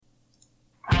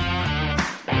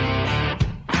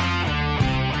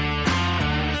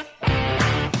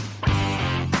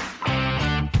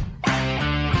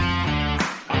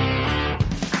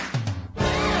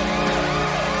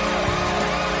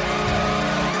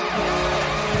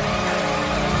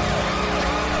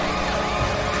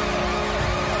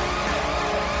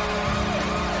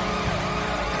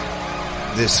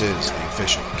This is the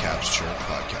official Caps Chirp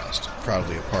podcast,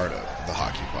 proudly a part of the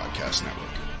Hockey Podcast Network.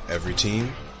 Every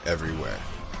team, everywhere.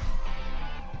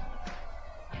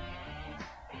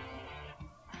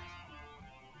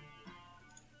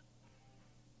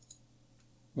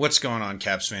 What's going on,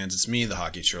 Caps fans? It's me, the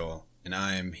Hockey Troll, and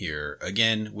I am here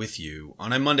again with you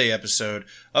on a Monday episode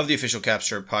of the official Caps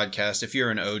Chirp podcast. If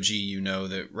you're an OG, you know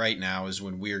that right now is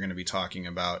when we are going to be talking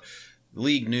about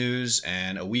league news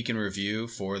and a week in review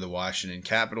for the Washington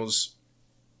Capitals.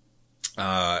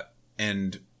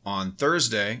 And on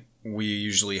Thursday, we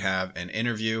usually have an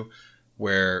interview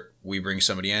where we bring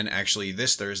somebody in. Actually,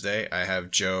 this Thursday, I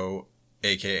have Joe,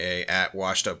 aka at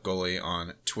Washed Up Goalie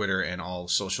on Twitter and all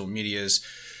social medias,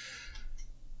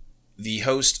 the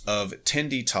host of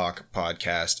Tendy Talk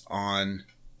podcast on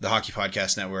the Hockey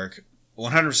Podcast Network.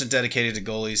 100% dedicated to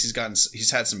goalies.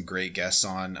 He's had some great guests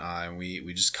on. And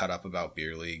we just cut up about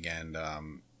beer league and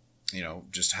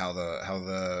just how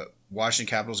the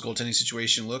Washington Capitals goaltending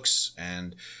situation looks,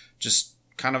 and just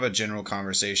kind of a general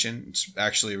conversation. It's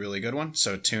actually a really good one.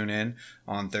 So tune in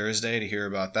on Thursday to hear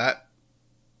about that.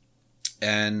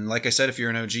 And like I said, if you're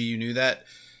an OG, you knew that.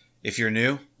 If you're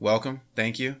new, welcome.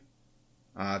 Thank you.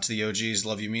 To the OGs,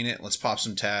 love you, mean it. Let's pop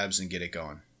some tabs and get it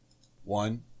going.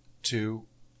 1, 2,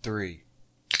 3.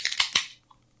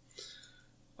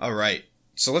 All right.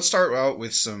 So let's start out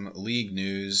with some league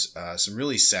news, some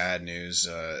really sad news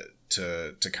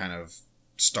to kind of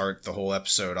start the whole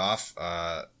episode off.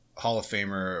 Hall of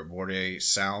Famer Borje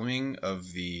Salming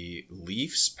of the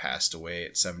Leafs passed away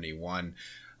at 71.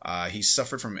 He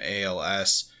suffered from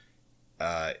ALS.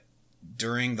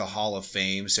 During the Hall of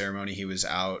Fame ceremony, he was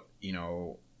out,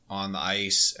 on the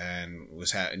ice and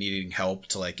was needing help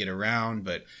to get around,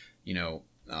 but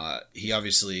he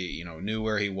obviously knew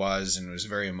where he was, and it was a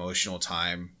very emotional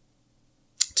time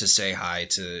to say hi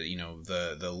to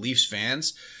the Leafs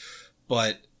fans.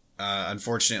 But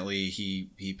unfortunately,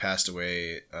 he passed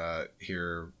away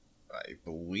here. I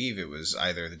believe it was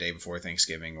either the day before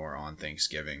Thanksgiving or on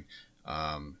Thanksgiving.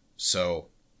 So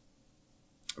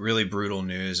really brutal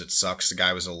news. It sucks. The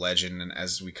guy was a legend, and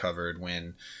as we covered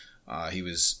when he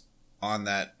was on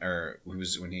that, or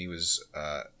when he was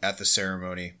at the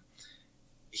ceremony,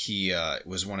 he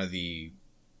was one of the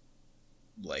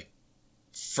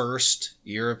first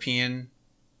European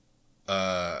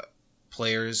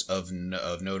players of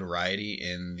notoriety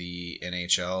in the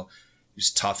NHL. He was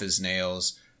tough as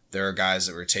nails. There are guys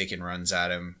that were taking runs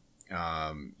at him,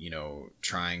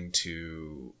 trying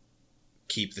to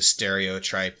keep the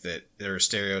stereotype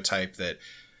that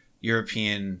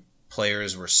European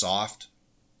players were soft,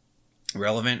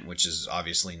 relevant, which is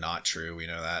obviously not true. We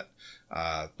know that.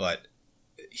 But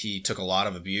he took a lot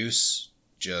of abuse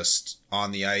just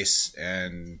on the ice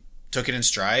and took it in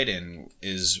stride, and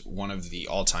is one of the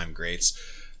all-time greats,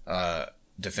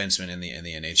 defensemen in the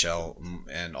NHL,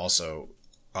 and also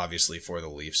obviously for the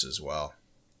Leafs as well.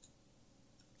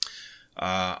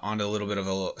 On to a little bit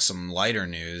of some lighter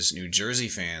news. New Jersey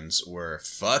fans were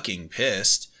fucking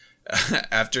pissed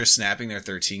after snapping their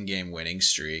 13-game winning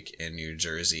streak in New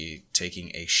Jersey,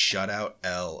 taking a shutout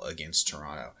L against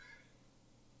Toronto.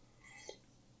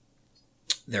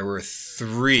 There were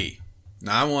 3,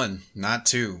 not 1, not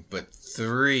 2, but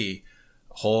 3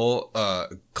 whole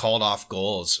called off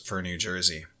goals for New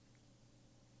Jersey.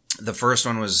 The first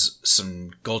one was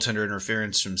some goaltender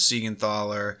interference from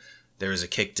Siegenthaler. There was a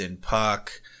kicked in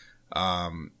puck.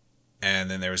 And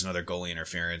then there was another goalie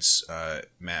interference.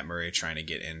 Matt Murray trying to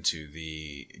get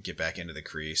back into the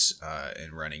crease,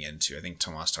 and running into, I think,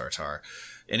 Tomas Tatar.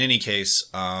 In any case,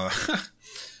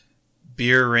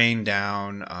 beer rained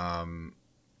down.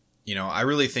 I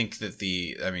really think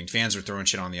that fans were throwing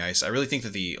shit on the ice. I really think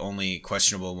that the only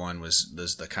questionable one was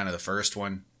the kind of the first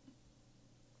one.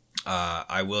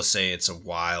 I will say it's a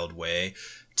wild way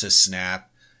to snap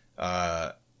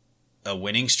a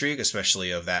winning streak,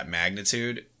 especially of that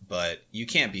magnitude. But you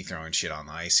can't be throwing shit on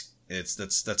the ice.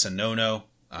 That's a no-no.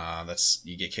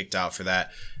 You get kicked out for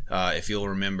that. If you'll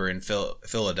remember, in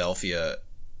Philadelphia,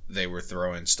 they were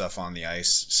throwing stuff on the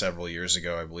ice several years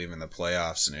ago, I believe, in the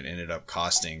playoffs, and it ended up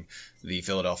costing the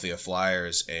Philadelphia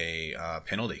Flyers a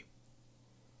penalty.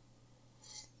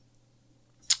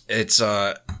 It's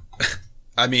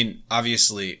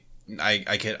obviously,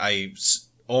 I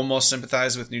almost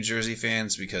sympathize with New Jersey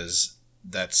fans because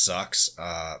that sucks,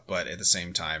 but at the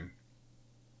same time,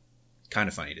 kind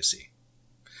of funny to see.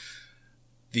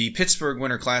 The Pittsburgh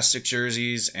Winter Classic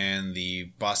jerseys and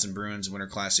the Boston Bruins Winter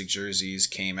Classic jerseys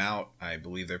came out. I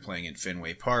believe they're playing at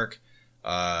Fenway Park.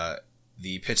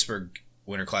 The Pittsburgh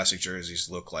Winter Classic jerseys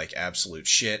look like absolute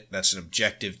shit. That's an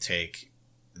objective take.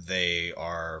 they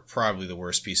are probably the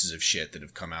worst pieces of shit that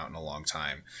have come out in a long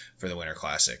time for the Winter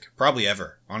Classic. Probably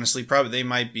ever. Honestly, probably they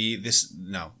might be this.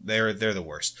 No, they're the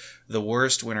worst. The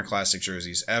worst Winter Classic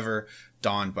jerseys ever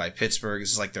donned by Pittsburgh.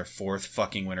 This is like their fourth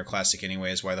fucking Winter Classic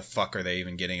anyways. Why the fuck are they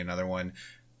even getting another one?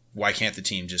 Why can't the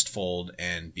team just fold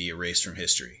and be erased from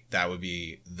history? That would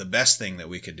be the best thing that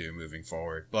we could do moving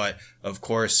forward. But, of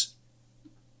course,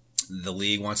 the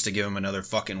league wants to give them another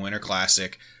fucking Winter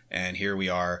Classic, and here we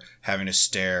are having to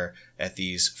stare at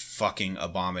these fucking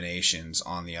abominations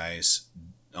on the ice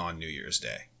on New Year's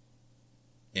Day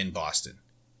in Boston,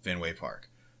 Fenway Park.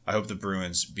 I hope the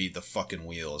Bruins beat the fucking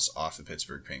wheels off the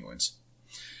Pittsburgh Penguins.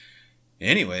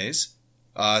 Anyways,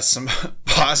 some more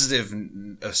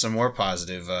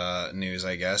positive news,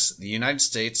 I guess. The United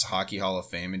States Hockey Hall of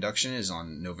Fame induction is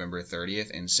on November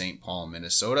 30th in St. Paul,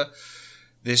 Minnesota.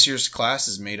 This year's class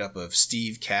is made up of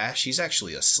Steve Cash. He's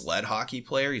actually a sled hockey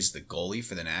player. He's the goalie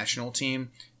for the national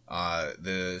team.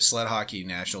 The sled hockey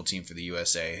national team for the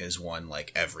USA has won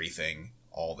like everything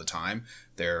all the time.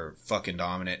 They're fucking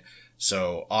dominant.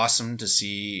 So awesome to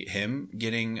see him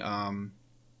getting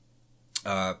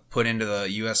put into the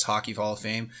U.S. Hockey Hall of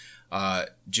Fame.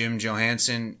 Jim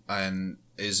Johansson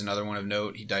is another one of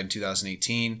note. He died in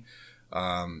 2018.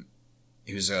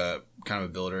 He was a kind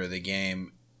of a builder of the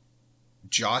game.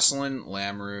 Jocelyn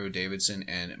Lamoureux Davidson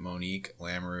and Monique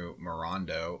Lamoureux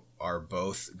Morondo are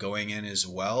both going in as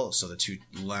well. So the two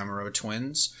Lamoureux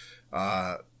twins,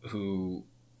 who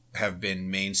have been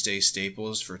mainstay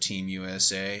staples for Team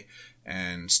USA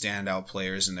and standout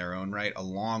players in their own right,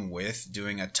 along with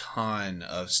doing a ton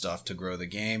of stuff to grow the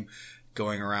game,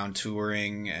 going around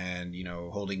touring and,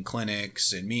 holding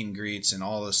clinics and meet and greets and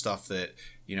all the stuff that,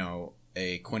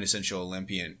 a quintessential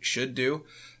Olympian should do.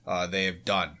 They have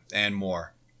done and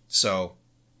more. So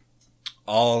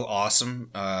all awesome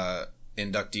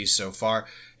inductees so far.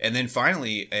 And then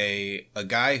finally a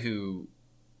guy who,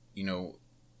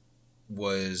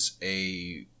 was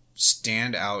a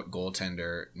standout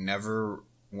goaltender, never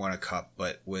won a cup,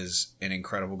 but was an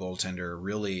incredible goaltender,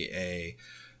 really a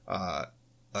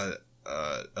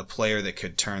player that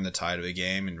could turn the tide of a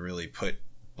game and really put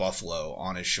Buffalo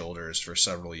on his shoulders for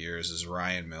several years, is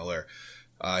Ryan Miller.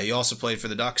 He also played for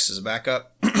the Ducks as a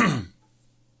backup.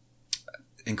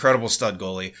 Incredible stud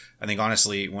goalie. I think,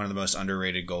 honestly, one of the most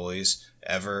underrated goalies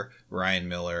ever. Ryan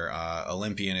Miller,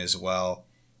 Olympian as well.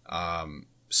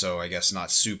 So I guess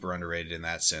not super underrated in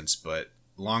that sense, but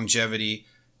longevity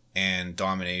and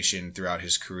domination throughout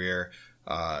his career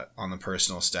on the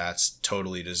personal stats,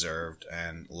 totally deserved,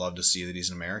 and love to see that he's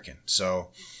an American.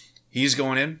 So he's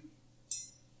going in.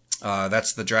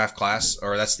 That's the draft class,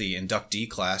 or that's the inductee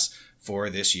class for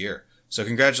this year. So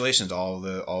congratulations to all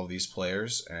of these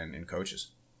players and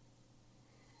coaches.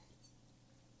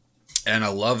 And I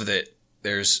love that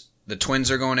the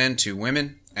twins are going in, two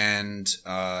women, and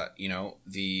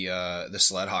the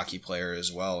sled hockey player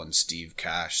as well, and Steve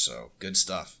Cash. So good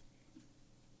stuff.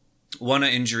 One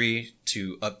injury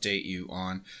to update you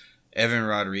on: Evan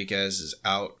Rodriguez is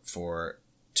out for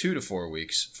 2 to 4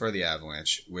 weeks for the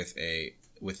Avalanche with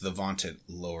the vaunted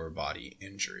lower body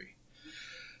injury.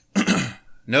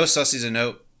 No sussies a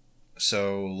note.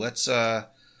 So let's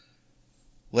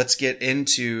get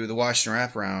into the Washington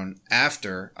Wraparound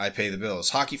after I pay the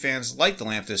bills. Hockey fans, light the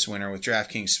lamp this winter with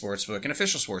DraftKings Sportsbook, an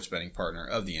official sports betting partner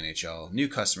of the NHL. New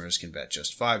customers can bet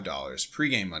just $5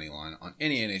 pregame money line on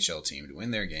any NHL team to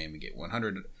win their game and get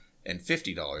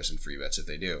 $150 in free bets if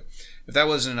they do. If that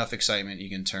wasn't enough excitement, you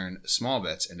can turn small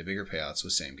bets into bigger payouts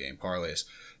with same-game parlays.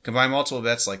 Combine multiple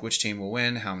bets like which team will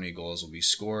win, how many goals will be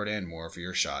scored, and more for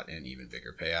your shot and even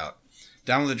bigger payout.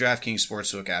 Download the DraftKings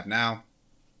Sportsbook app now.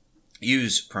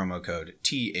 Use promo code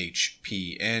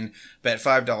THPN. Bet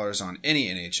 $5 on any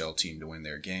NHL team to win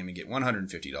their game and get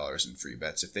 $150 in free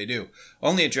bets if they do.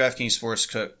 Only at DraftKings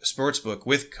Sportsbook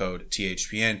with code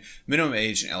THPN. Minimum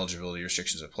age and eligibility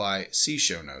restrictions apply. See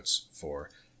show notes for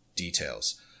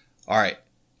details. All right,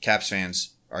 Caps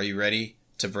fans, are you ready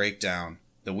to break down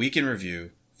the week in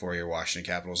review for your Washington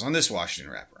Capitals on this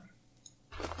Washington Wraparound?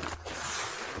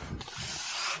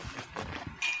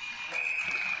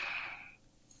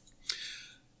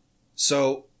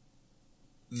 So,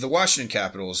 the Washington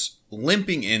Capitals,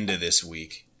 limping into this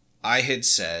week, I had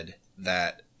said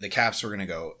that the Caps were going to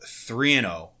go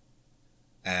 3-0,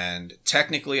 and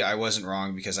technically I wasn't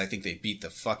wrong because I think they beat the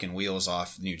fucking wheels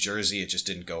off New Jersey. It just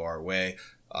didn't go our way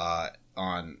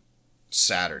on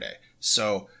Saturday.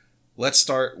 So, let's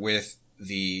start with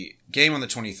the game on the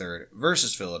 23rd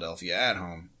versus Philadelphia at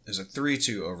home. It was a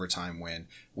 3-2 overtime win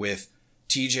with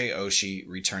TJ Oshie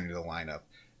returning to the lineup.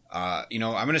 I'm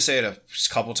going to say it a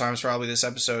couple times probably this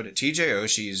episode. TJ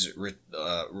Oshie's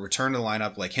return to the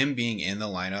lineup, like him being in the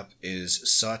lineup, is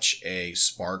such a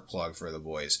spark plug for the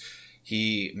boys.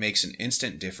 He makes an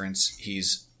instant difference.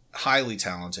 He's highly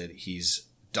talented. He's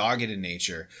dogged in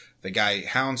nature. The guy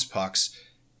hounds pucks.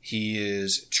 He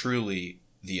is truly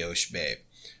the Osh babe.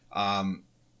 I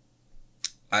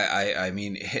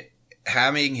mean,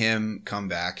 having him come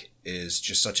back is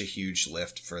just such a huge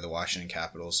lift for the Washington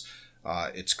Capitals.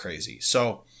 It's crazy.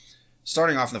 So,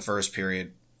 starting off in the first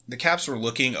period, the Caps were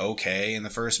looking okay in the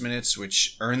first minutes,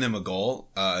 which earned them a goal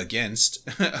against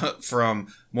from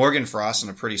Morgan Frost on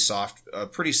a pretty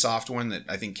soft one that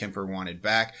I think Kemper wanted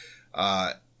back,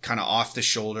 kind of off the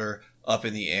shoulder, up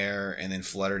in the air, and then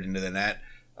fluttered into the net.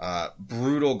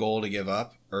 Brutal goal to give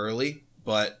up early,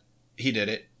 but he did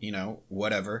it.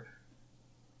 Whatever.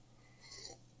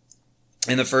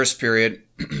 In the first period.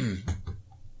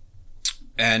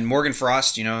 And Morgan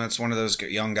Frost, that's one of those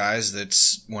young guys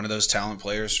that's one of those talent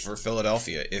players for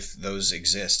Philadelphia, if those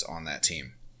exist on that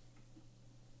team.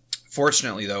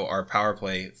 Fortunately, though, our power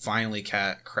play finally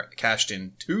cashed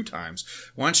in 2 times,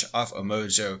 once off a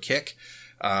Mojo kick,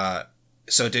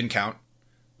 so it didn't count.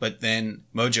 But then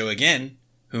Mojo again,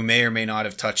 who may or may not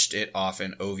have touched it off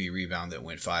an Ovi rebound that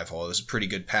went 5-hole. It was a pretty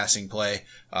good passing play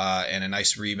and a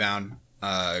nice rebound,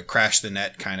 crash the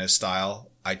net kind of style.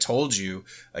 I told you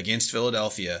against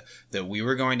Philadelphia that we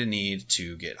were going to need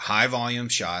to get high volume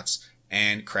shots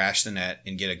and crash the net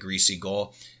and get a greasy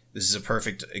goal. This is a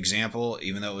perfect example,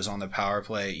 even though it was on the power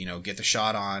play, get the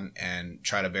shot on and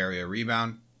try to bury a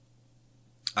rebound.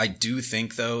 I do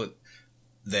think, though,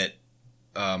 that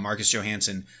Marcus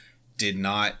Johansson did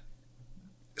not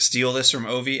steal this from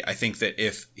Ovi. I think that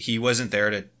if he wasn't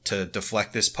there to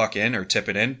deflect this puck in or tip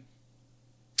it in,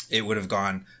 it would have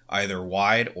gone either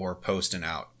wide or post and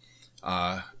out.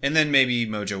 And then maybe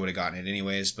Mojo would have gotten it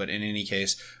anyways. But in any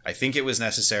case, I think it was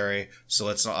necessary. So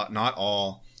let's not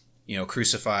all,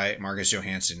 crucify Marcus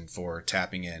Johansson for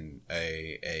tapping in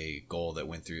a goal that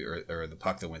went through, or the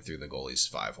puck that went through the goalie's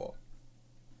 5-hole.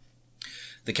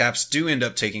 The Caps do end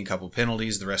up taking a couple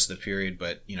penalties the rest of the period,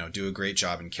 but, do a great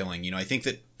job in killing. I think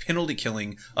that penalty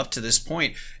killing up to this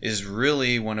point is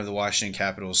really one of the Washington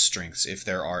Capitals' strengths. If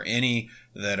there are any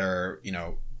that are,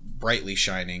 brightly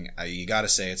shining, you got to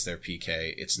say it's their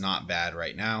PK. It's not bad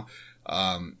right now,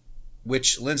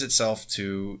 which lends itself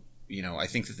to, I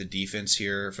think that the defense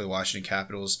here for the Washington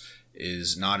Capitals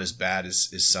is not as bad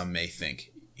as some may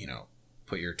think.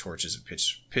 Put your torches and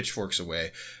pitchforks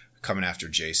away, coming after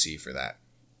JC for that.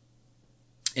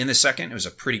 In the second, it was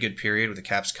a pretty good period with the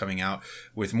Caps coming out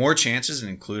with more chances and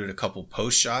included a couple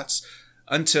post shots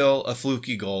until a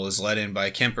fluky goal is let in by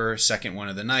Kemper, second one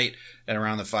of the night, at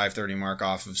around the 5:30 mark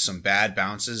off of some bad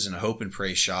bounces and a hope and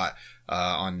pray shot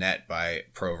on net by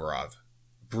Provorov.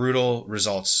 Brutal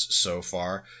results so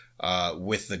far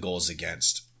with the goals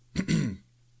against.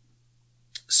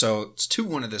 So it's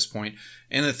 2-1 at this point.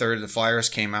 In the third, the Flyers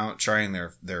came out trying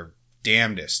their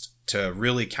damnedest to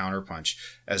really counterpunch,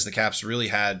 as the Caps really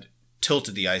had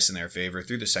tilted the ice in their favor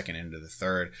through the second into the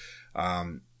third.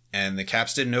 And the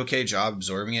Caps did an okay job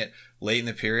absorbing it. Late in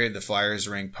the period, the Flyers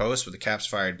rang post, but the Caps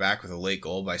fired back with a late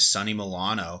goal by Sonny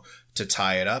Milano to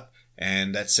tie it up,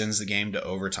 and that sends the game to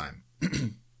overtime.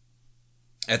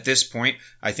 At this point,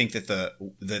 I think that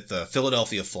the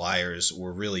Philadelphia Flyers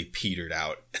were really petered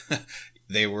out.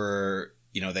 They were,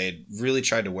 they had really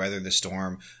tried to weather the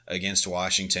storm against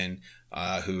Washington,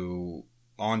 who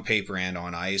on paper and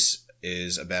on ice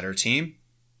is a better team,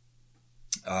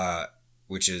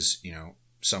 which is,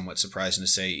 somewhat surprising to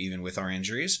say, even with our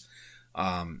injuries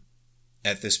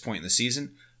at this point in the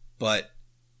season. But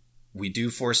we do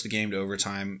force the game to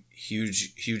overtime.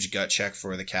 Huge gut check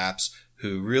for the Caps,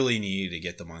 who really needed to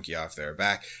get the monkey off their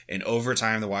back. In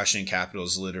overtime, the Washington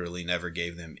Capitals literally never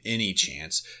gave them any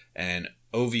chance. And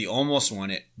Ovi almost won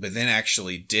it, but then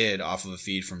actually did off of a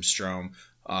feed from Strome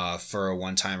for a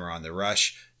one-timer on the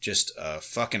rush. Just a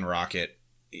fucking rocket.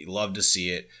 Love to see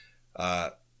it.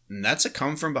 And that's a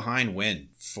come-from-behind win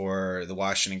for the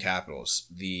Washington Capitals.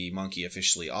 The monkey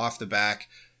officially off the back.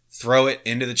 Throw it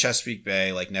into the Chesapeake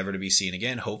Bay like never to be seen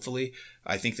again, hopefully.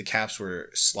 I think the Caps were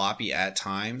sloppy at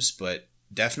times, but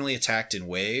definitely attacked in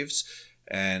waves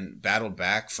and battled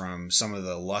back from some of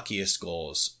the luckiest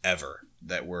goals ever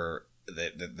that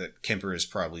Kemper has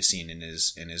probably seen in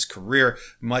his career,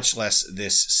 much less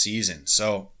this season.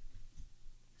 So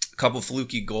a couple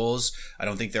fluky goals. I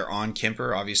don't think they're on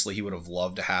Kemper. Obviously, he would have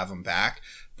loved to have them back,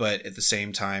 but at the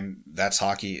same time, that's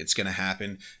hockey. It's going to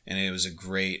happen, and it was a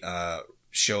great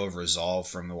show of resolve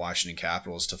from the Washington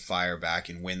Capitals to fire back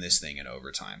and win this thing in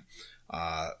overtime.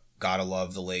 Gotta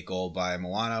love the late goal by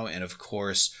Milano. And, of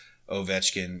course,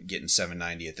 Ovechkin getting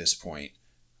 790 at this point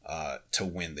to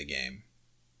win the game.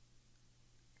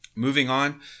 Moving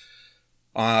on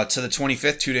to the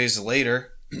 25th, 2 days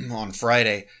later, on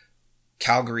Friday,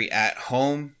 Calgary at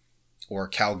home, or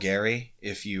Calgary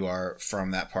if you are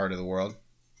from that part of the world.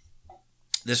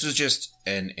 This was just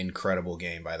an incredible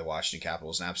game by the Washington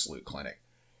Capitals, an absolute clinic.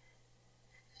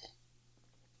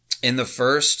 In the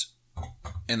first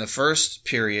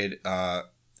period,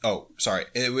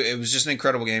 it was just an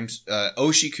incredible game.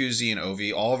 Oshie, Kuzi, and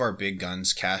Ovi, all of our big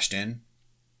guns cashed in.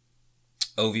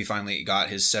 Ovi finally got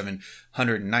his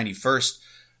 791st,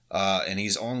 and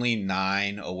he's only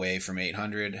 9 away from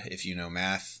 800. If you know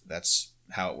math, that's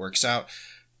how it works out.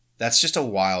 That's just a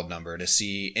wild number. To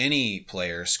see any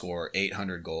player score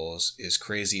 800 goals is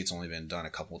crazy. It's only been done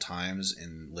a couple times,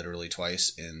 and literally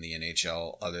twice in the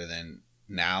NHL other than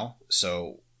now.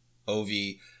 So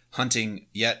Ovi hunting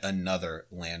yet another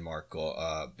landmark goal,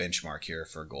 benchmark here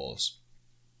for goals.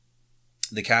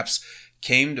 The Caps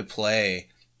came to play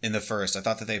in the first. I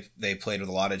thought that they played with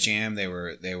a lot of jam. They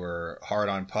were hard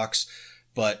on pucks,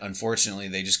 but unfortunately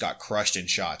they just got crushed in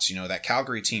shots. You know, that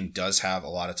Calgary team does have a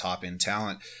lot of top end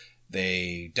talent.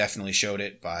 They definitely showed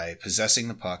it by possessing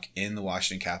the puck in the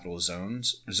Washington Capitals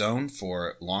zone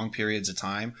for long periods of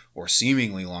time, or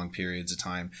seemingly long periods of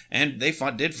time. And they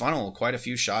did funnel quite a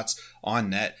few shots on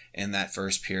net in that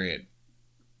first period.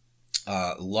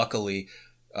 Luckily,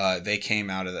 they came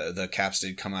out of the Caps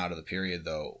did come out of the period,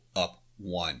 though, up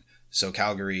 1. So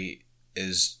Calgary,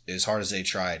 as hard as they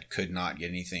tried, could not get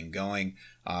anything going,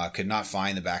 could not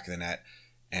find the back of the net.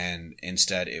 And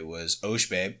instead, it was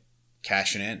Oshbabe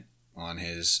cashing in on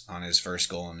his first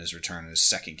goal in his return in his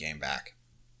second game back.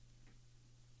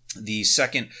 The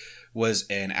second was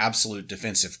an absolute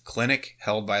defensive clinic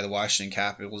held by the Washington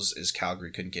Capitals, as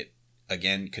Calgary couldn't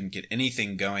get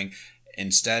anything going.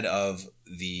 Instead of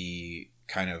the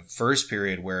kind of first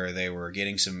period where they were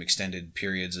getting some extended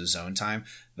periods of zone time,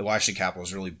 the Washington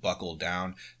Capitals really buckled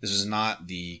down. This was not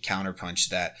the counterpunch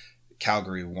that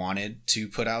Calgary wanted to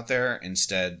put out there.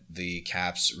 Instead, the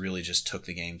Caps really just took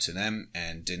the game to them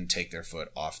and didn't take their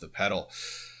foot off the pedal.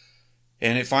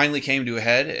 And it finally came to a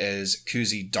head as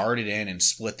Kuzi darted in and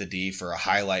split the D for a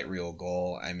highlight reel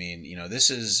goal. I mean, you know,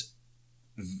 this is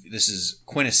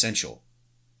quintessential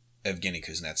Evgeny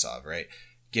Kuznetsov, right?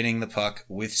 Getting the puck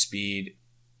with speed,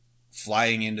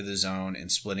 flying into the zone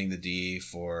and splitting the D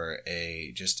for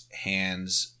a just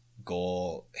hands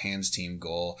team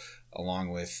goal, along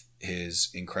with his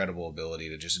incredible ability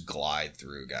to just glide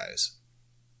through guys.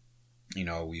 You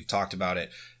know, we've talked about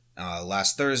it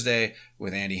last Thursday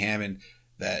with Andy Hammond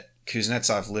that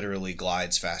Kuznetsov literally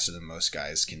glides faster than most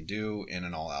guys can do in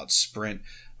an all-out sprint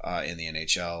in the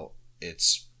NHL.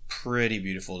 It's pretty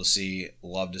beautiful to see.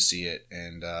 Love to see it.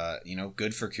 And,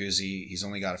 good for Kuzi. He's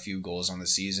only got a few goals on the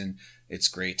season. It's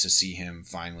great to see him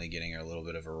finally getting a little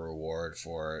bit of a reward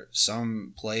for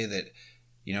some play that,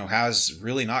 has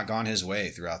really not gone his way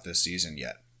throughout this season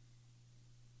yet.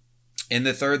 In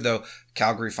the third, though,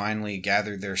 Calgary finally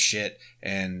gathered their shit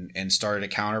and started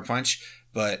a counterpunch,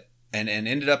 and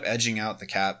ended up edging out the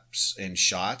Caps in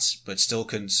shots, but still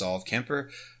couldn't solve Kemper.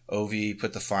 Ovi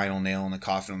put the final nail in the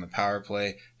coffin on the power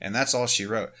play, and that's all she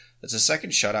wrote. That's the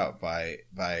second shutout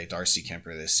by Darcy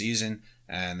Kemper this season,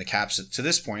 and the Caps to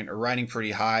this point are riding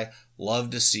pretty high.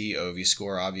 Love to see Ovi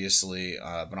score, obviously,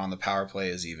 but on the power play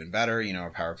is even better.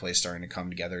 Our power play is starting to come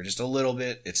together just a little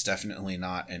bit. It's definitely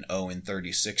not an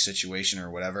 0-36 situation or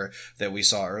whatever that we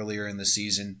saw earlier in the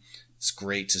season. It's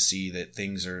great to see that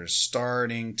things are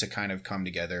starting to kind of come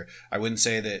together. I wouldn't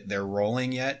say that they're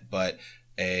rolling yet, but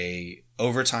a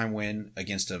overtime win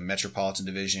against a Metropolitan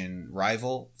Division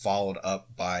rival, followed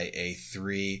up by a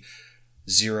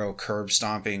 3-0 curb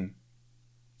stomping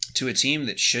to a team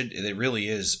that really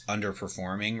is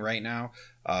underperforming right now,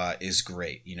 is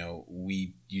great. You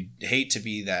hate to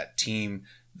be that team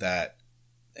that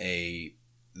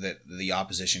the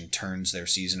opposition turns their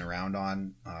season around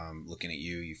on. Looking at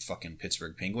you fucking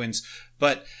Pittsburgh Penguins.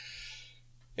 But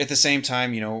at the same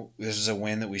time, this is a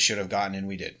win that we should have gotten, and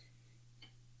we did.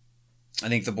 I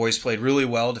think the boys played really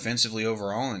well defensively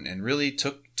overall and really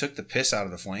took the piss out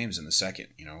of the Flames in the second.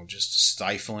 Just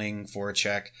stifling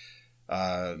forecheck,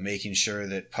 making sure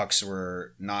that pucks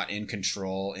were not in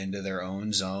control into their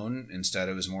own zone. Instead,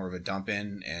 it was more of a dump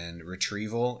in and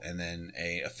retrieval, and then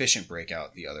a efficient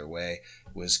breakout the other way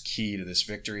was key to this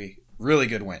victory. Really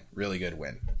good win. Really good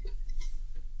win.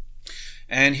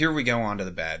 And here we go on to the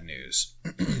bad news.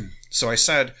 So I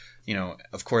said,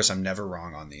 of course I'm never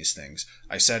wrong on these things.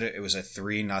 I said it was a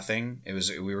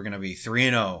 3-0. We were going to be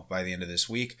 3-0 by the end of this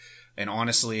week. And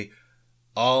honestly,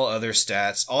 All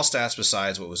stats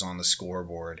besides what was on the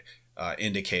scoreboard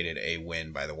indicated a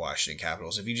win by the Washington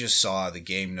Capitals. If you just saw the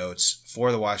game notes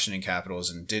for the Washington Capitals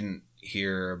and didn't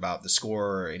hear about the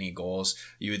score or any goals,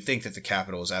 you would think that the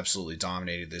Capitals absolutely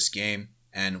dominated this game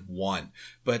and won.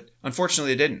 But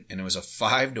unfortunately they didn't, and it was a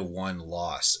 5-1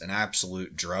 loss, an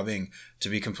absolute drubbing, to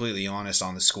be completely honest,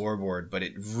 on the scoreboard, but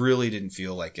it really didn't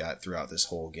feel like that throughout this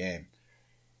whole game.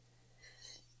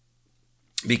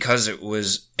 Because it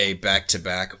was a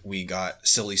back-to-back, we got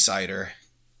Silly Cider,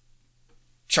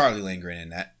 Charlie Lindgren in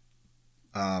net.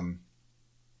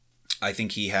 I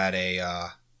think he had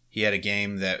a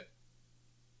game that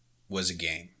was a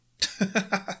game.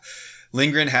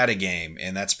 Lindgren had a game,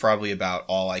 and that's probably about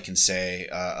all I can say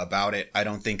about it. I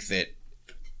don't think that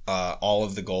all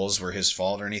of the goals were his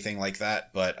fault or anything like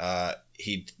that, but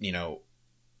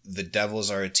the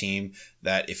Devils are a team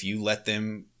that if you let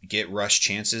them get rush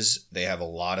chances, they have a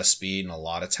lot of speed and a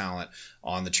lot of talent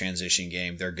on the transition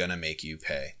game. They're going to make you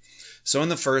pay. So in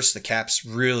the first, the Caps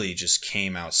really just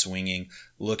came out swinging,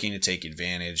 looking to take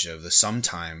advantage of the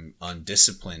sometime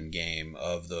undisciplined game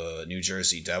of the New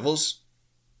Jersey Devils,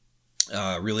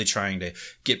 really trying to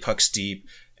get pucks deep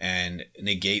and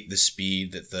negate the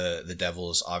speed that the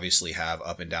Devils obviously have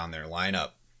up and down their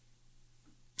lineup.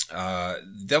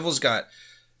 Devils got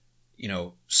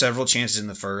several chances in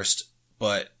the first,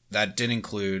 but that did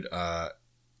include, the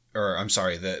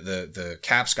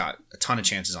Caps got a ton of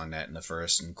chances on net in the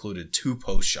first, included 2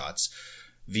 post shots.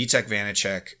 Vitek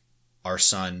Vanacek, our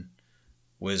son,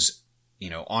 was,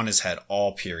 on his head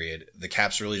all period. The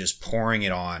Caps really just pouring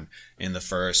it on in the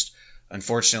first.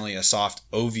 Unfortunately, a soft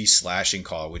OV slashing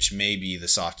call, which may be the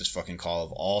softest fucking call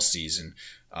of all season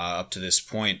up to this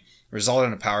point, resulted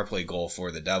in a power play goal for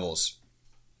the Devils.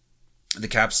 The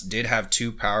Caps did have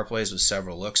 2 power plays with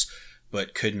several looks,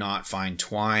 but could not find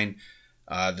Twine.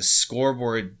 The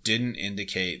scoreboard didn't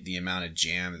indicate the amount of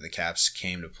jam that the Caps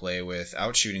came to play with,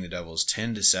 outshooting the Devils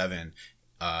 10-7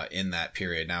 in that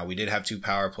period. Now, we did have 2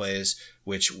 power plays,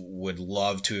 which would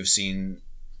love to have seen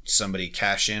somebody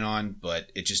cash in on,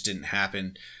 but it just didn't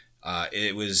happen.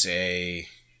 It was a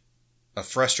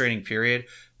frustrating period,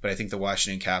 but I think the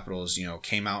Washington Capitals,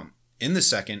 came out in the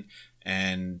second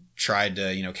and tried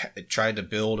to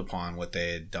build upon what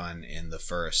they had done in the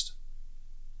first.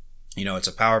 It's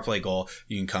a power play goal.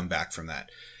 You can come back from that.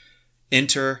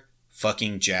 Enter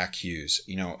fucking Jack Hughes.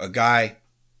 A guy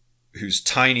who's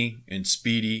tiny and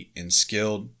speedy and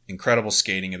skilled, incredible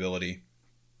skating ability,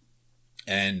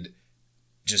 and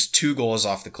just 2 goals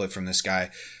off the clip from this guy.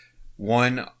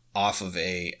 One off of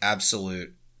a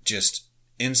absolute just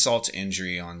insult to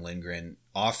injury on Lindgren,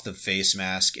 off the face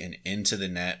mask and into the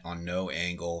net on no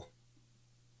angle.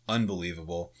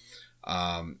 Unbelievable.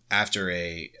 After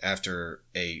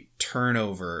a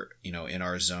turnover, in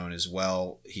our zone as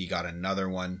well, he got another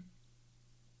one.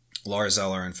 Lars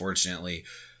Eller, unfortunately,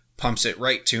 pumps it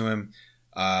right to him.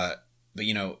 But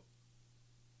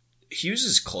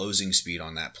Hughes' closing speed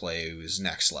on that play was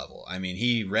next level. I mean,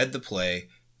 he read the play,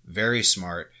 very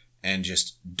smart, and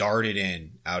just darted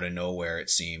in out of nowhere, it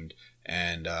seemed,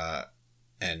 and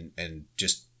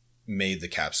just made the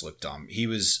Caps look dumb. He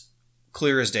was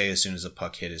clear as day as soon as the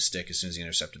puck hit his stick, as soon as he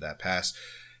intercepted that pass.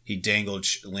 He dangled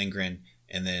Lindgren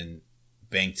and then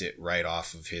banked it right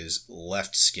off of his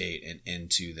left skate and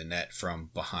into the net from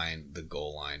behind the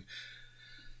goal line.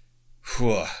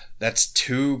 Whew, that's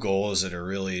 2 goals that are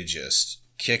really just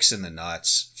kicks in the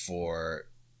nuts for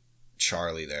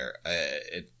Charlie there.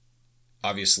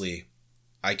 Obviously,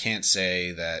 I can't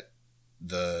say that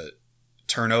the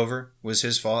turnover was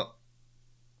his fault.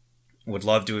 Would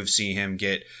love to have seen him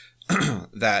get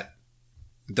that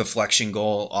deflection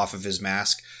goal off of his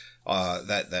mask,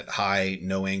 that high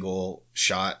no angle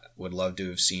shot. Would love to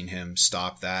have seen him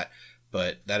stop that,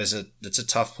 but that's a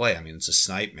tough play. I mean, it's a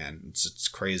snipe, man. It's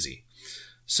crazy.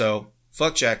 So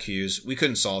fuck Jack Hughes. We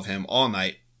couldn't solve him all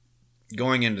night.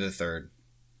 Going into the third,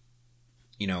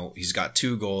 he's got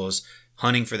 2 goals,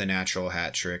 hunting for the natural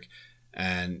hat trick,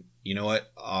 and you know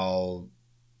what?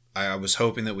 I was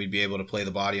hoping that we'd be able to play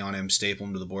the body on him, staple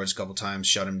him to the boards a couple times,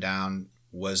 shut him down.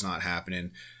 Was not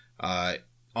happening.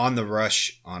 On the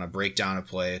rush, on a breakdown of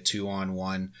play, a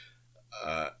 2-on-1,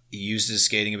 he used his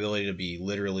skating ability to be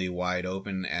literally wide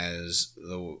open as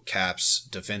the Caps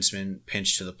defenseman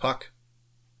pinched to the puck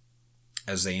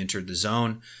as they entered the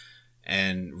zone,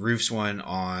 and roofs one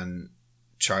on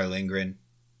Charlie Lindgren.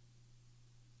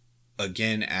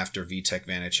 Again, after Vitek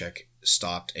Vanacek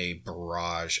stopped a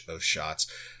barrage of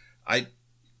shots.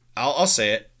 I'll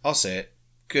say it.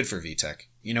 Good for Vitek.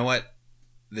 You know what?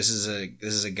 This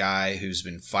is a guy who's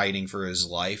been fighting for his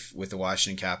life with the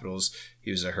Washington Capitals.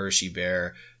 He was a Hershey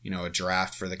Bear, a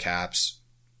draft for the Caps.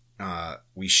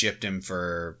 We shipped him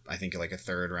for, I think, like a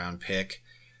 3rd round pick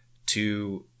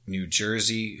to New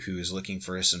Jersey, who is looking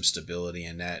for some stability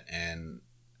in net, and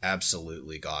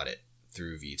absolutely got it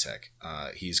through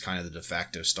VTech. He's kind of the de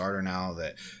facto starter now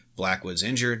that Blackwood's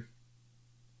injured.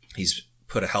 He's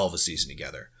put a hell of a season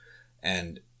together.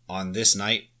 And on this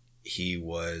night, he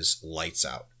was lights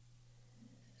out.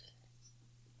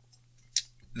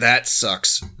 That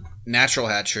sucks. Natural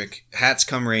hat trick. Hats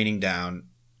come raining down.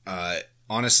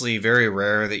 Honestly, very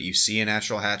rare that you see a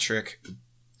natural hat trick.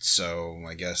 So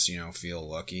I guess, feel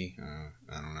lucky.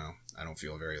 I don't know. I don't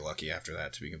feel very lucky after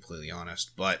that, to be completely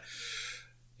honest. But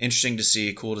interesting to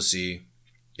see. Cool to see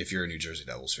if you're a New Jersey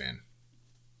Devils fan.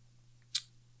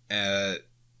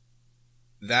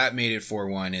 That made it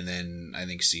 4-1, and then I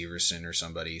think Severson or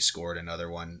somebody scored another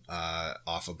one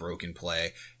off a broken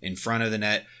play in front of the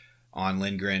net on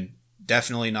Lindgren.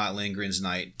 Definitely not Lindgren's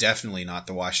night. Definitely not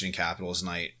the Washington Capitals'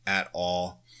 night at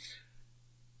all.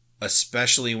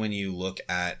 Especially when you look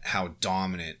at how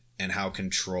dominant and how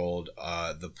controlled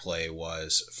the play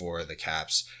was for the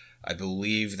Caps. I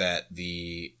believe that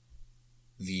the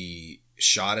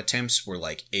shot attempts were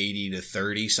like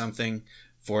 80-30 something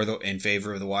in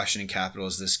favor of the Washington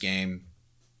Capitals this game.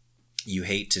 You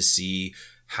hate to see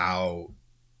how,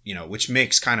 which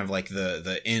makes kind of like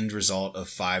the end result of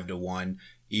 5-1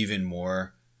 even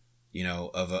more,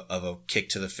 of a kick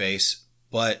to the face.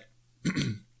 But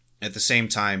at the same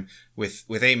time, with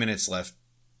 8 minutes left,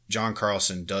 John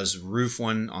Carlson does roof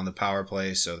one on the power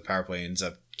play, so the power play ends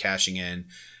up cashing in.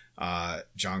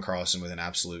 John Carlson with an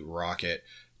absolute rocket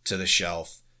to the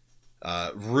shelf,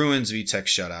 ruins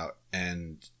VTech's shutout,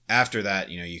 and after that,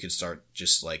 you could start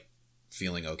just like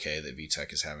feeling okay that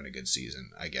VTech is having a good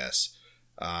season, I guess.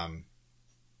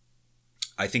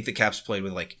 I think the Caps played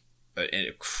with like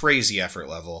a crazy effort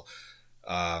level.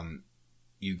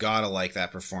 You gotta like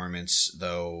that performance,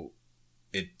 though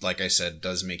it, like I said,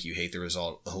 does make you hate the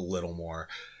result a little more.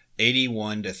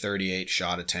 81-38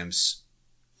 shot attempts,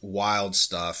 wild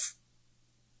stuff.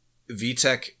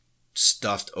 VTech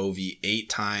stuffed OV 8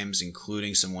 times,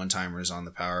 including some one-timers on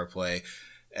the power play.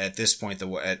 At this point,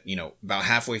 about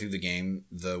halfway through the game,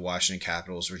 the Washington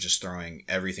Capitals were just throwing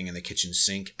everything in the kitchen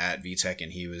sink at VTech,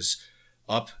 and he was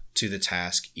up to the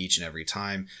task each and every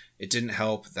time. It didn't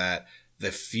help that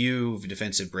the few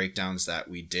defensive breakdowns that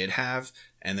we did have,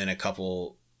 and then a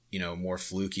couple, more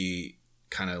fluky,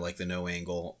 kind of like the no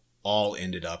angle, all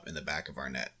ended up in the back of our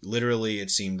net. Literally, it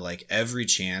seemed like every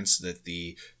chance that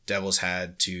the Devils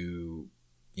had to,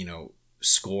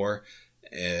 score,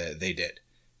 they did.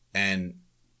 And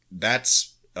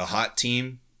that's a hot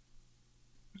team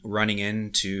running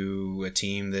into a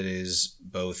team that is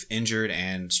both injured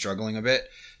and struggling a bit,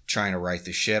 trying to right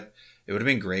the ship. It would have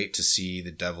been great to see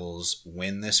the Devils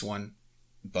win this one,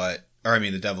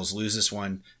 the Devils lose this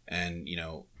one and,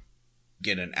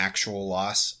 get an actual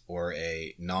loss or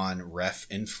a non-ref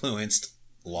influenced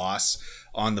loss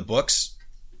on the books.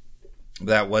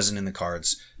 That wasn't in the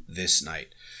cards this night.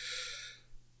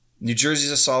 New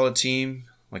Jersey's a solid team.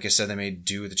 Like I said, they made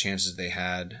do with the chances they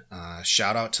had.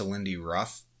 Shout out to Lindy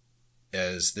Ruff,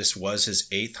 as this was his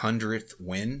 800th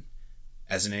win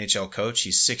as an NHL coach.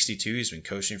 He's 62. He's been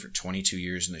coaching for 22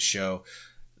 years in the show.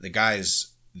 The guy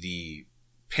is the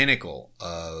pinnacle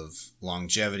of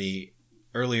longevity.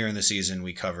 Earlier in the season,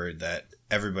 we covered that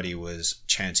everybody was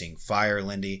chanting, "Fire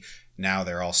Lindy." Now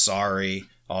they're all sorry.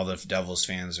 All the Devils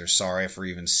fans are sorry for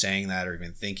even saying that or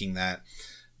even thinking that.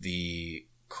 The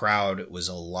crowd was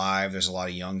alive. There's a lot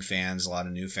of young fans, a lot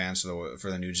of new fans for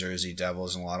the New Jersey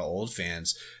Devils, and a lot of old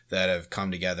fans that have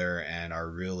come together and are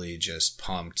really just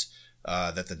pumped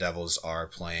that the Devils are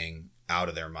playing out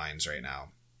of their minds right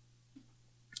now.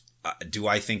 Do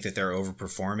I think that they're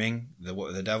overperforming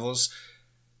the Devils?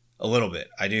 A little bit.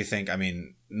 I do think,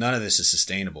 none of this is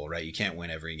sustainable, right? You can't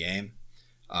win every game.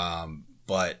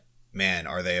 But, man,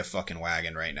 are they a fucking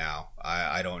wagon right now?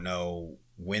 I don't know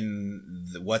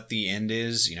what the end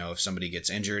is, if somebody gets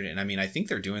injured. And, I think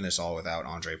they're doing this all without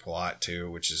Andre Palat,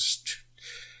 too, which is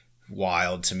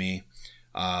wild to me.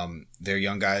 Their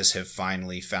young guys have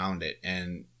finally found it.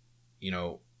 And,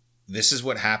 this is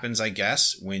what happens, I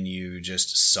guess, when you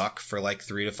just suck for like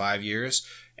 3 to 5 years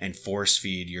and force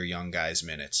feed your young guys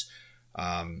minutes.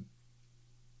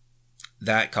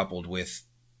 That coupled with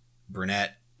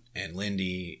Burnett and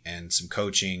Lindy and some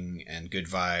coaching and good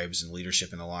vibes and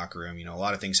leadership in the locker room, a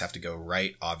lot of things have to go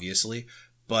right, obviously,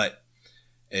 but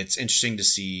it's interesting to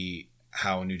see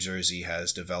how New Jersey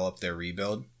has developed their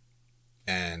rebuild.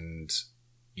 And,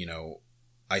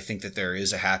 I think that there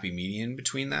is a happy median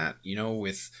between that,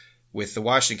 with the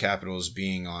Washington Capitals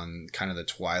being on kind of the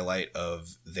twilight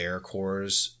of their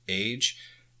core's age,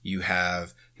 you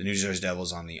have the New Jersey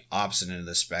Devils on the opposite end of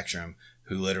the spectrum,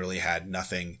 who literally had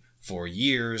nothing for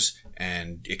years,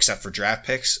 and except for draft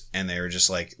picks, and they were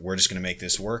just like, we're just going to make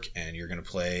this work, and you're going to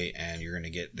play, and you're going to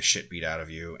get the shit beat out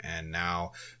of you. And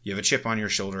now you have a chip on your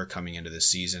shoulder coming into this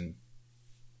season,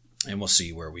 and we'll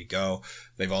see where we go.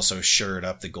 They've also shored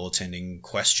up the goaltending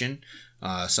question,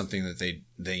 something that they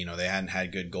hadn't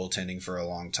had good goaltending for a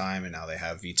long time, and now they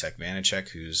have Vitek Vanacek,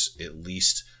 who's at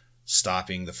least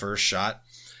stopping the first shot,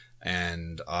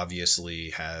 and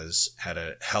obviously has had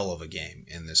a hell of a game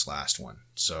in this last one.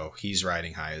 So he's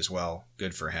riding high as well.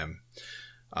 Good for him.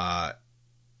 On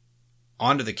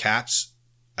to the Caps.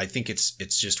 I think it's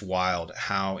just wild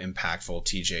how impactful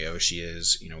TJ Oshie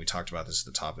is. We talked about this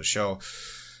at the top of the show.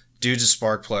 Dude's a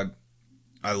spark plug.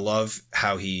 I love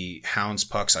how he hounds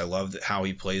pucks. I love how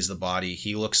he plays the body.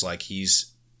 He looks like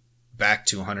he's back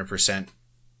to 100%.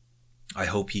 I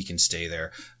hope he can stay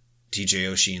there.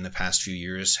 TJ Oshie in the past few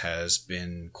years has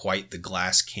been quite the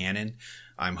glass cannon.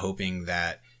 I'm hoping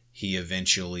that he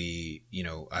eventually,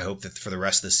 I hope that for the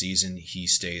rest of the season he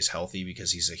stays healthy,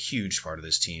 because he's a huge part of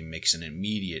this team, makes an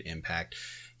immediate impact.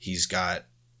 He's got,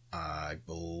 I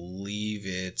believe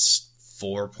it's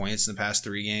 4 points in the past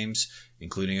 3 games,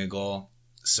 including a goal.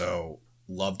 So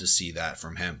love to see that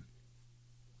from him.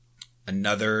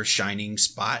 Another shining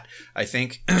spot, I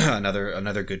think,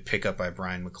 another good pickup by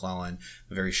Brian McClellan,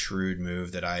 a very shrewd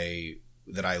move that I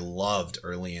loved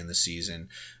early in the season.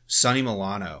 Sonny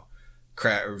Milano,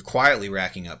 quietly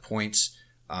racking up points.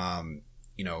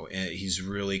 He's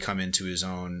really come into his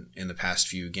own in the past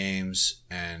few games,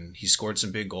 and he scored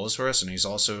some big goals for us, and he's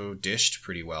also dished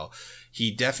pretty well.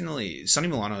 Sonny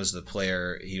Milano is the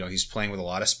player, he's playing with a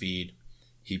lot of speed.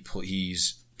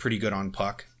 He's pretty good on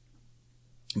puck.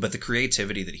 But the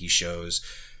creativity that he shows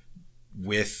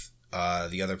with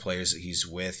the other players that he's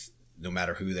with, no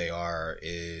matter who they are,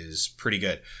 is pretty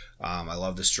good. I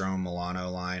love the Strome-Milano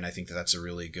line. I think that's a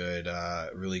really good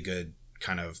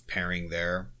kind of pairing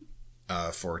there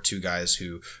for two guys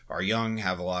who are young,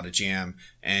 have a lot of jam,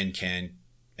 and can.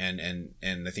 And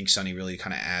I think Sonny really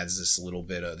kind of adds this little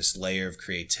bit of this layer of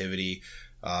creativity,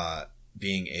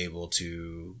 being able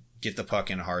to get the puck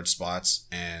in hard spots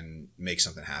and make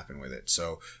something happen with it.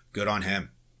 So good on him.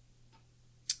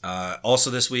 Also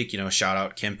this week, shout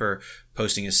out Kemper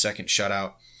posting his second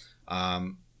shutout.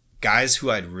 Guys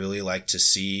who I'd really like to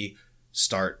see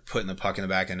start putting the puck in the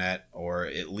back of net, or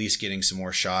at least getting some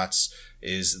more shots,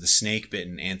 is the snake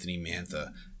bitten Anthony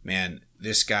Mantha. Man,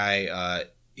 this guy,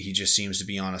 he just seems to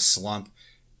be on a slump.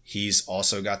 He's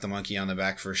also got the monkey on the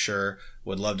back for sure.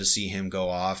 Would love to see him go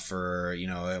off for,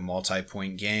 a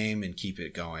multi-point game and keep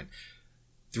it going.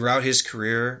 Throughout his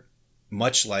career,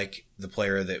 much like the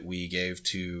player that we gave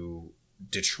to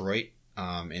Detroit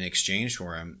in exchange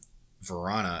for him,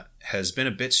 Verana has been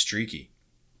a bit streaky.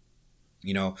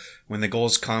 When the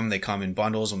goals come, they come in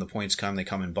bundles. When the points come, they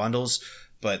come in bundles.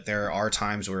 But there are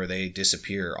times where they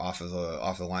disappear off the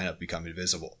lineup, become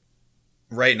invisible.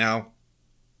 Right now,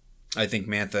 I think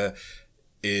Mantha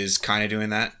is kind of doing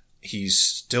that. He's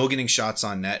still getting shots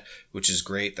on net, which is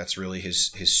great. That's really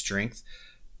his strength.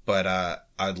 But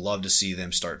I'd love to see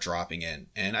them start dropping in.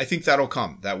 And I think that'll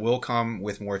come. That will come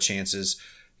with more chances.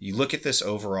 You look at this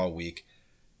overall week,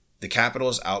 the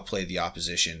Capitals outplayed the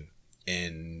opposition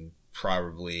in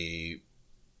probably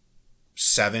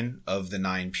 7 of the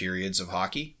 9 periods of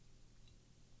hockey.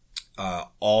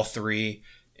 All 3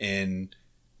 in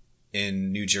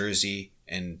New Jersey,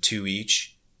 and 2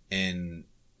 each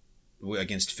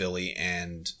against Philly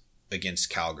and against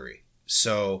Calgary.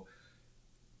 So,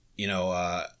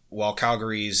 while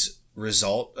Calgary's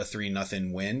result, a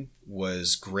 3-0 win,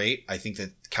 was great, I think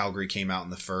that Calgary came out in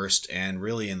the first and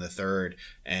really in the third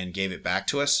and gave it back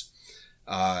to us,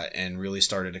 and really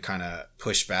started to kind of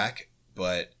push back.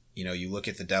 But, you look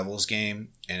at the Devils game,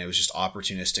 and it was just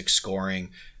opportunistic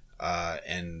scoring.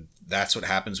 And that's what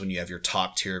happens when you have your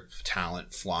top tier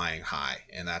talent flying high.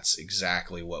 And that's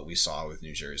exactly what we saw with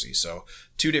New Jersey. So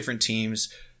 3 different teams,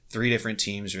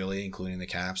 really, including the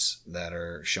Caps, that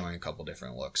are showing a couple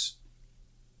different looks.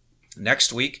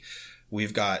 Next week,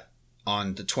 we've got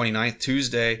on the 29th,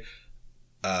 Tuesday,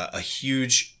 a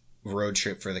huge road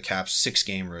trip for the Caps,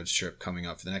 6-game road trip coming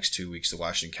up for the next 2 weeks. The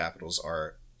Washington Capitals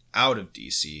are out of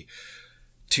DC.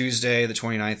 Tuesday, the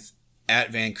 29th,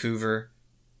 at Vancouver.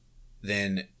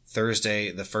 Then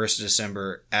Thursday, the 1st of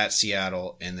December, at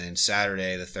Seattle, and then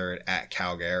Saturday, the 3rd, at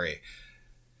Calgary.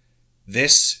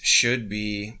 This should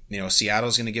be,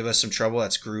 Seattle's going to give us some trouble.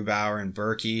 That's Grubauer and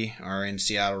Berkey are in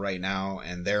Seattle right now,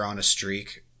 and they're on a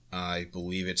streak. I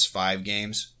believe it's 5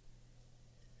 games.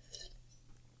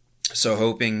 So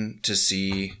hoping to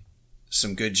see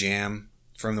some good jam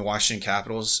from the Washington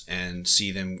Capitals and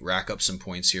see them rack up some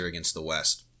points here against the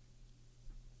West.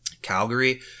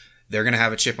 Calgary, they're going to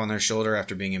have a chip on their shoulder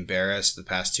after being embarrassed the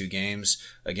past 2 games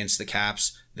against the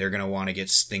Caps. They're going to want to get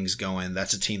things going.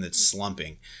 That's a team that's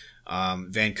slumping.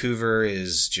 Vancouver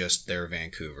is just their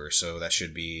Vancouver, so that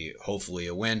should be hopefully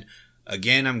a win.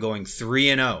 Again, I'm going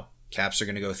 3-0. Caps are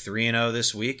going to go 3-0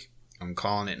 this week. I'm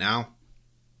calling it now.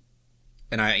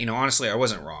 And honestly, I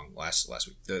wasn't wrong last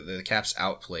week. The Caps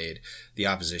outplayed the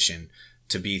opposition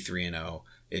to be 3-0.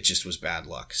 It just was bad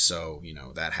luck. So,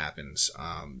 that happens.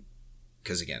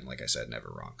 Because again, like I said,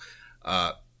 never wrong.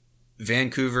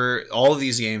 Vancouver, all of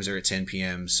these games are at 10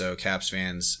 p.m. So Caps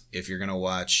fans, if you're going to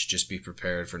watch, just be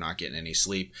prepared for not getting any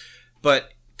sleep.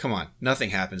 But come on,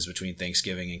 nothing happens between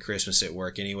Thanksgiving and Christmas at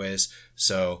work anyways.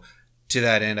 So to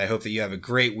that end, I hope that you have a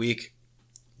great week.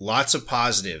 Lots of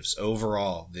positives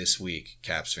overall this week,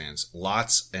 Caps fans.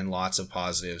 Lots and lots of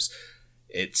positives.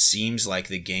 It seems like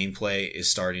the gameplay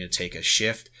is starting to take a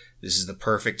shift. This is the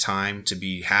perfect time to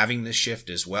be having this shift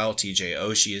as well. TJ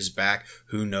Oshie is back.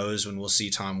 Who knows when we'll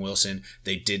see Tom Wilson.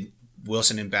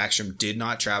 Wilson and Backstrom did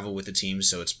not travel with the team,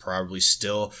 so it's probably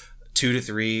still 2 to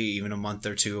 3, even a month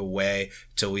or 2 away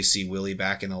till we see Willie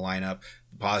back in the lineup.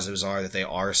 The positives are that they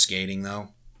are skating, though.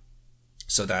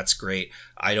 So that's great.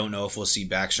 I don't know if we'll see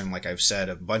Backstrom, like I've said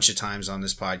a bunch of times on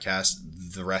this podcast,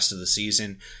 the rest of the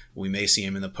season. We may see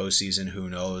him in the postseason. Who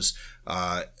knows?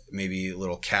 Maybe a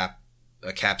little cap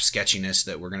sketchiness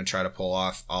that we're going to try to pull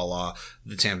off a la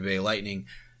the Tampa Bay Lightning.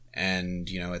 And,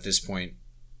 at this point,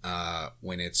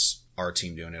 when it's our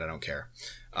team doing it, I don't care.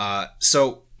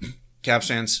 So, Caps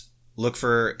fans, look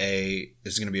for this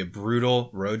is going to be a brutal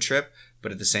road trip,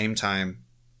 but at the same time,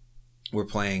 we're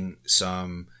playing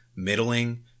some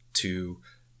middling to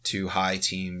high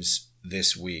teams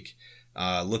this week.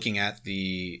 Looking at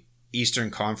the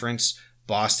Eastern Conference,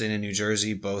 Boston and New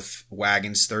Jersey, both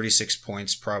wagons, 36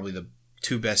 points, probably the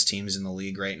 2 best teams in the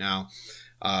league right now.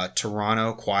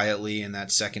 Toronto quietly in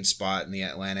that second spot in the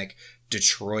Atlantic.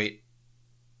 Detroit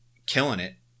killing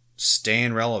it,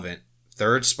 staying relevant.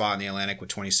 3rd spot in the Atlantic with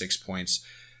 26 points.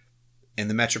 In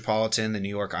the Metropolitan, the New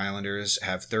York Islanders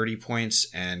have 30 points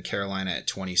and Carolina at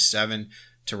 27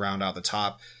 to round out the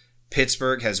top.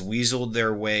 Pittsburgh has weaseled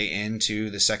their way into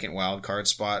the second wild card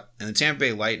spot, and the Tampa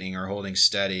Bay Lightning are holding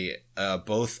steady.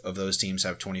 Both of those teams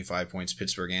have 25 points,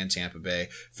 Pittsburgh and Tampa Bay,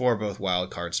 for both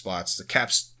wild card spots. The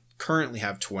Caps currently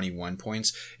have 21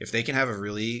 points. If they can have a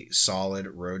really solid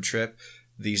road trip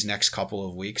these next couple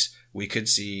of weeks, we could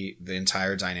see the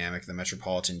entire dynamic of the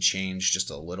Metropolitan change just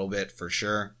a little bit for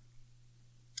sure.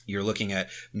 You're looking at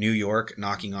New York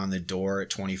knocking on the door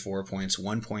at 24 points,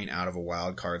 1 point out of a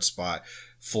wild card spot.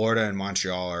 Florida and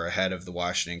Montreal are ahead of the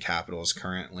Washington Capitals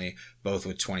currently, both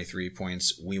with 23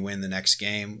 points. We win the next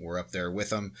game, we're up there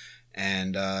with them.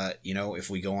 And, if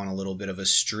we go on a little bit of a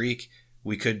streak,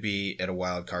 we could be at a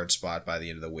wild card spot by the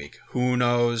end of the week. Who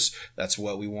knows? That's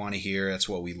what we want to hear. That's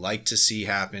what we like to see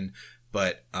happen.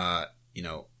 But,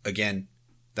 again,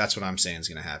 that's what I'm saying is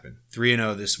going to happen.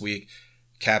 3-0 this week.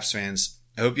 Caps fans,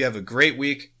 I hope you have a great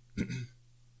week.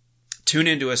 Tune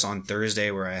into us on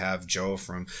Thursday where I have Joe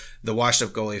from the Washed Up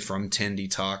Goalie from Tindy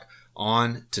Talk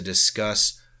on to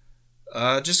discuss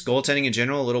just goaltending in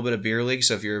general, a little bit of beer league.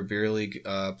 So if you're a beer league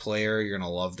player, you're going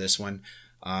to love this one.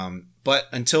 But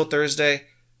until Thursday,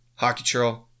 Hockey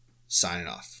Troll signing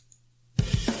off.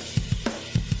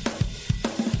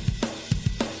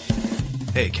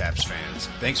 Hey Caps fans,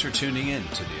 thanks for tuning in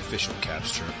to the official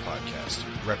Caps Chirp podcast,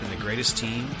 repping the greatest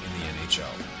team in the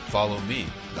NHL. Follow me,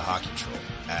 the Hockey Troll,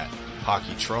 at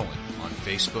Hockey Trollin' on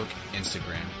Facebook,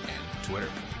 Instagram, and Twitter.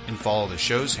 And follow the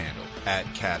show's handle at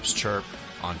Caps Chirp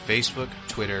on Facebook,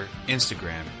 Twitter,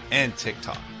 Instagram, and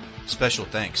TikTok. Special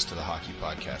thanks to the Hockey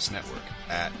Podcast Network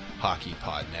at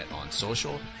HockeyPodNet on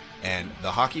social and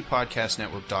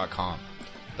thehockeypodcastnetwork.com.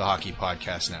 The Hockey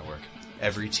Podcast Network.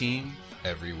 Every team,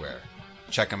 everywhere.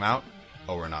 Check them out,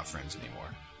 or we're not friends anymore.